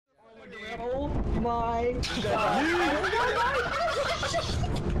Oh my god.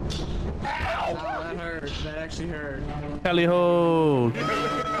 Ow, that hurt. That actually hurt. Tally ho! Oh no,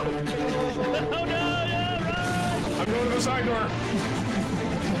 run! I'm going to the side door.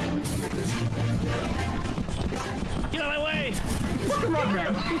 Get out of my way!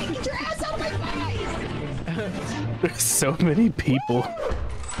 Get your ass out of my face! There's so many people.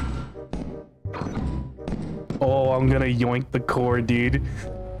 Oh, I'm gonna yoink the core, dude.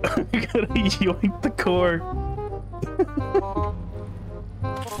 I'm gonna yoink the core.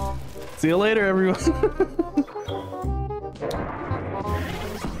 See you later, everyone.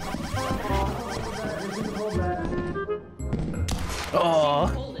 Oh.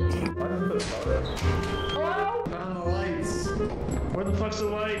 Found the lights. Where the fuck's the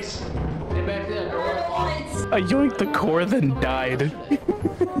lights? Get back there. I yoinked the core, then died.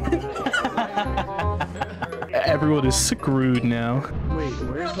 Everyone is screwed now. Wait,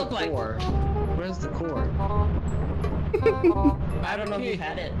 where's the core? Where's the core? I don't know who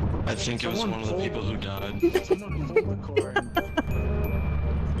had it. I think it was one of the people who died. Someone pulled the core.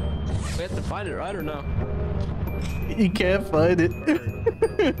 We have to find it, right or no? You can't find it.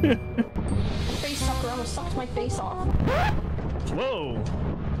 Face sucker almost sucked my face off. Whoa!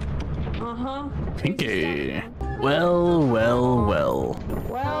 Uh-huh. Pinky. Well, well, well.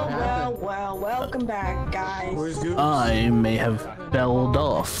 Well, welcome back, guys. I may have felled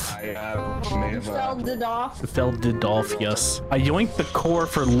off. I may have. Felled it off. Felled it off, yes. I yoinked the core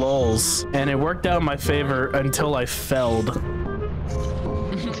for lulz, and it worked out in my favor until I felled. And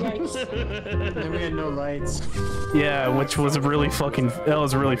we had no lights. Yeah, which was really fucking. That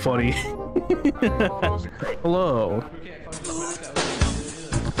was really funny. Hello.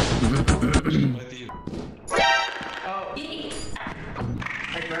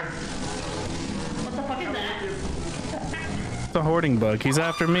 What the fuck is that? It's a hoarding bug. He's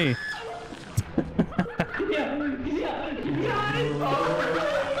after me.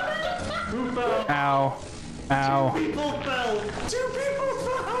 Ow. Ow. Two people fell.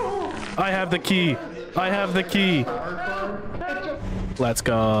 I have the key. I have the key. Let's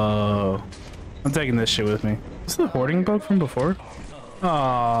go. I'm taking this shit with me. Is this the hoarding bug from before?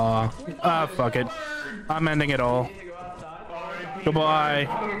 Aww. Ah, fuck it. I'm ending it all. Goodbye.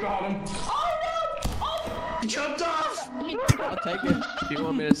 He jumped off. I'll take it. If you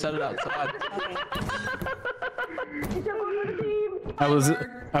want me to set it outside.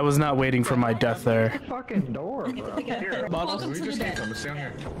 I was not waiting for my death there. Fucking door, bro. Welcome to the bed. Stay on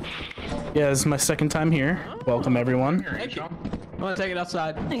here. Yeah, this is my second time here. Welcome everyone. Thank you. I'm gonna take it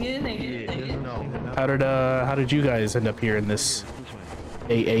outside. Thank you. How did you guys end up here in this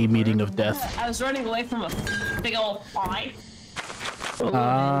AA meeting of death? I was running away from a big old fly,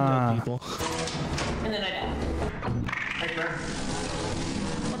 Ah. and then I died.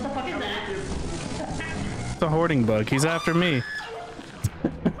 What the fuck is that? It's a hoarding bug. He's after me.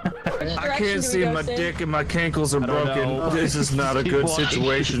 I can't see my dick and my cankles are broken. This is not a good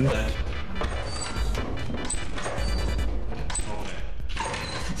situation.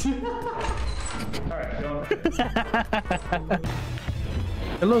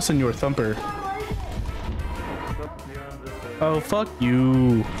 Hello, Senor Thumper. Oh, fuck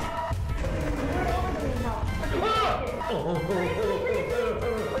you.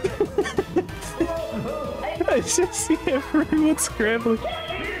 I just see everyone scrambling.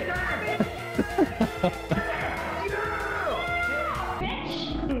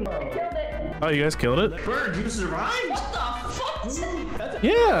 Oh, you guys killed it? Bird, you survived? What the fuck?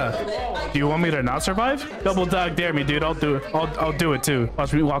 Yeah. Do you want me to not survive? Double dog dare me, dude. I'll do it. I'll do it too.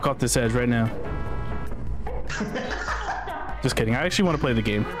 Watch me walk off this edge right now. Just kidding. I actually want to play the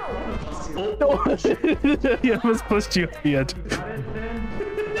game. Yeah, I almost pushed you off the edge.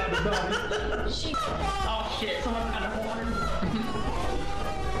 Oh shit, someone found a horn.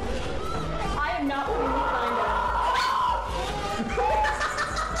 I am not going to find out.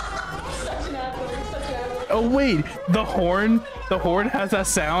 Such an athlete, such an athlete. Oh wait, the horn has that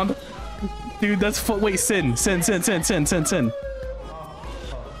sound. Dude, that's wait, sin.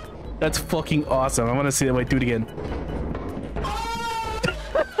 That's fucking awesome. I want to see it. Wait, do it again.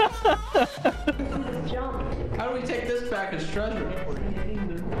 How do we take this back as treasure?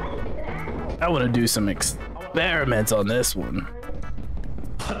 I want to do some experiments on this one.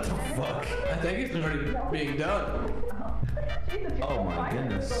 What the fuck? I think it's already being done. Oh my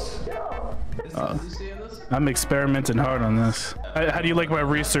goodness. Did you see this? I'm experimenting hard on this. How do you like my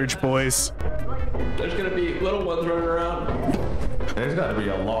research, boys? There's gonna be little ones running around. There's gotta be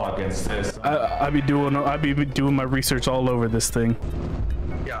a law against this. I'd be doing my research all over this thing.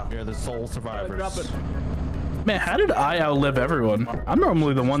 Yeah. You're the sole survivors. Drop it. Man, how did I outlive everyone? I'm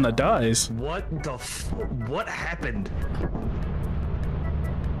normally the one that dies. What the what happened?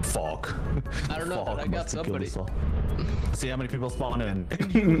 Fuck. I don't know, but I got somebody. See how many people spawn in.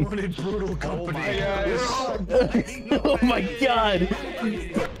 You wanted brutal company. Oh my god.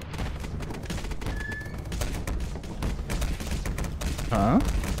 Huh?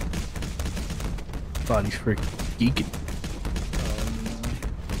 Body's freaking geeking.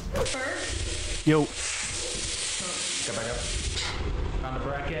 Yo. Go back up. On the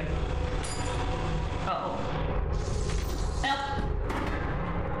bracket. Uh-oh. Help.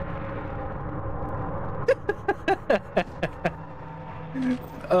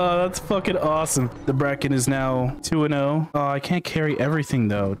 That's fucking awesome. The bracket is now 2-0. Oh, I can't carry everything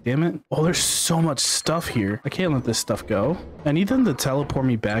though. Damn it. Oh, there's so much stuff here. I can't let this stuff go. I need them to teleport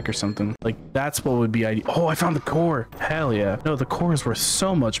me back or something. Like, that's what would be ideal. Oh, I found the core. Hell yeah. No, the core is worth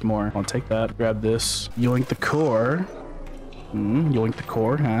so much more. I'll take that. Grab this. Yoink the core. Yoink the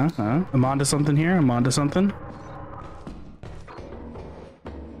core, huh? I'm onto something here. I'm onto something.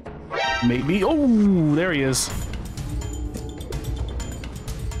 Maybe. Oh, there he is.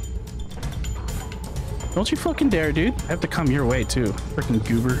 Don't you fucking dare, dude. I have to come your way, too. Freaking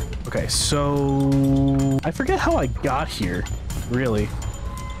goober. Okay, so... I forget how I got here, really.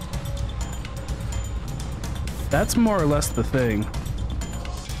 That's more or less the thing.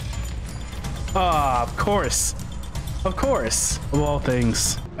 Ah, of course. Of course. Of all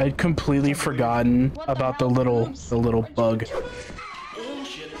things. I'd completely forgotten about the little bug.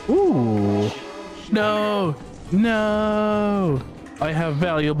 Ooh. No. No. I have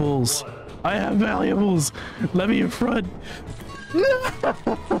valuables. I have valuables. Let me in front. No.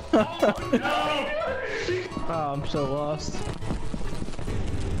 Oh, I'm so lost.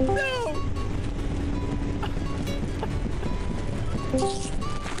 No.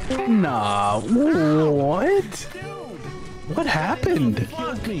 Nah. What? What happened?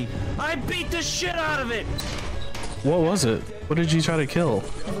 Me. I beat the shit out of it. What was it? What did you try to kill?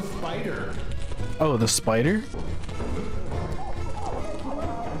 The spider. Oh, the spider?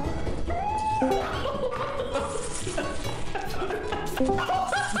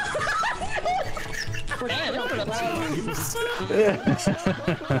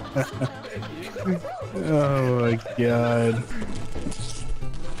 Oh my god.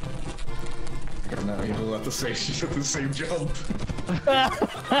 Now you don't have to say she took the same jump.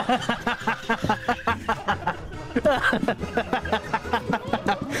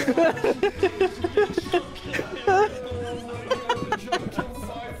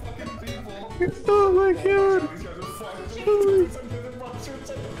 Oh my god.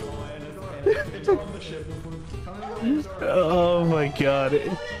 Oh my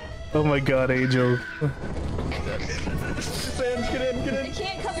god. Oh my god, Angel. Sam, get in, get in. It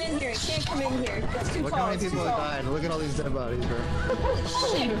can't come in here. It can't come in here. It's too Look tall. how many It's too people have tall. died. Look at all these dead bodies, bro.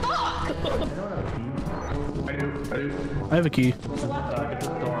 Holy shit, fuck! I do. I have a key. Get this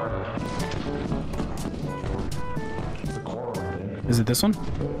door. It's a core right there. Is it this one?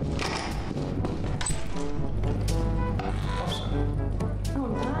 Oh,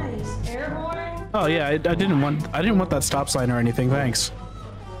 nice. Airborne? Oh yeah, I didn't want that stop sign or anything, thanks.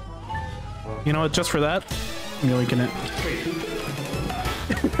 You know what, just for that, I'm linking it.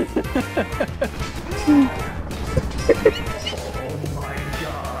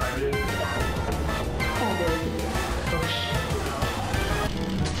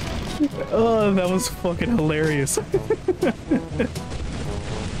 Oh, that was fucking hilarious. Good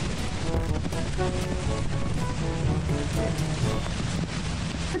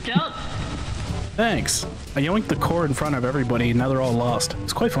job. Thanks. I yoinked the core in front of everybody, and now they're all lost.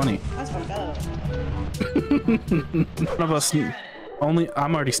 It's quite funny. That's fucked up. One of us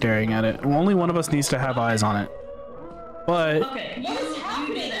I'm already staring at it. Only one of us needs to have eyes on it. But Okay, what is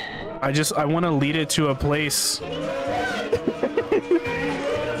happening? I want to lead it to a place.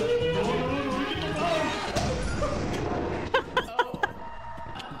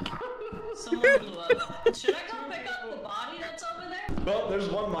 Someone blew up. Should I come pick up the body that's over there? Well, there's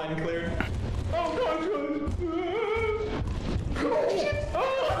one mine cleared. Oh god.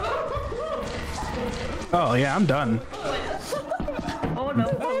 Oh yeah, I'm done. Oh no.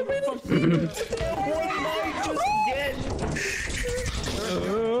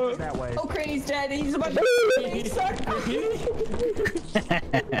 That way. Oh, Crane's dead. He's about to he's stuck.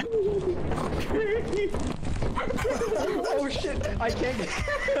 Oh shit! I can't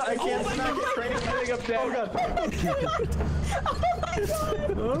smack it. Crane is sitting up down. Oh god.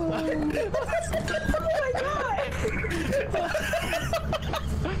 Oh my god.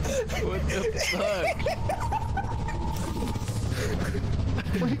 What the fuck?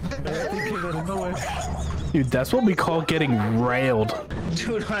 I think he came out of nowhere. Dude, that's what we call getting railed.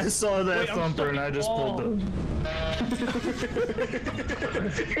 Dude, I saw that thumper and I just pulled the.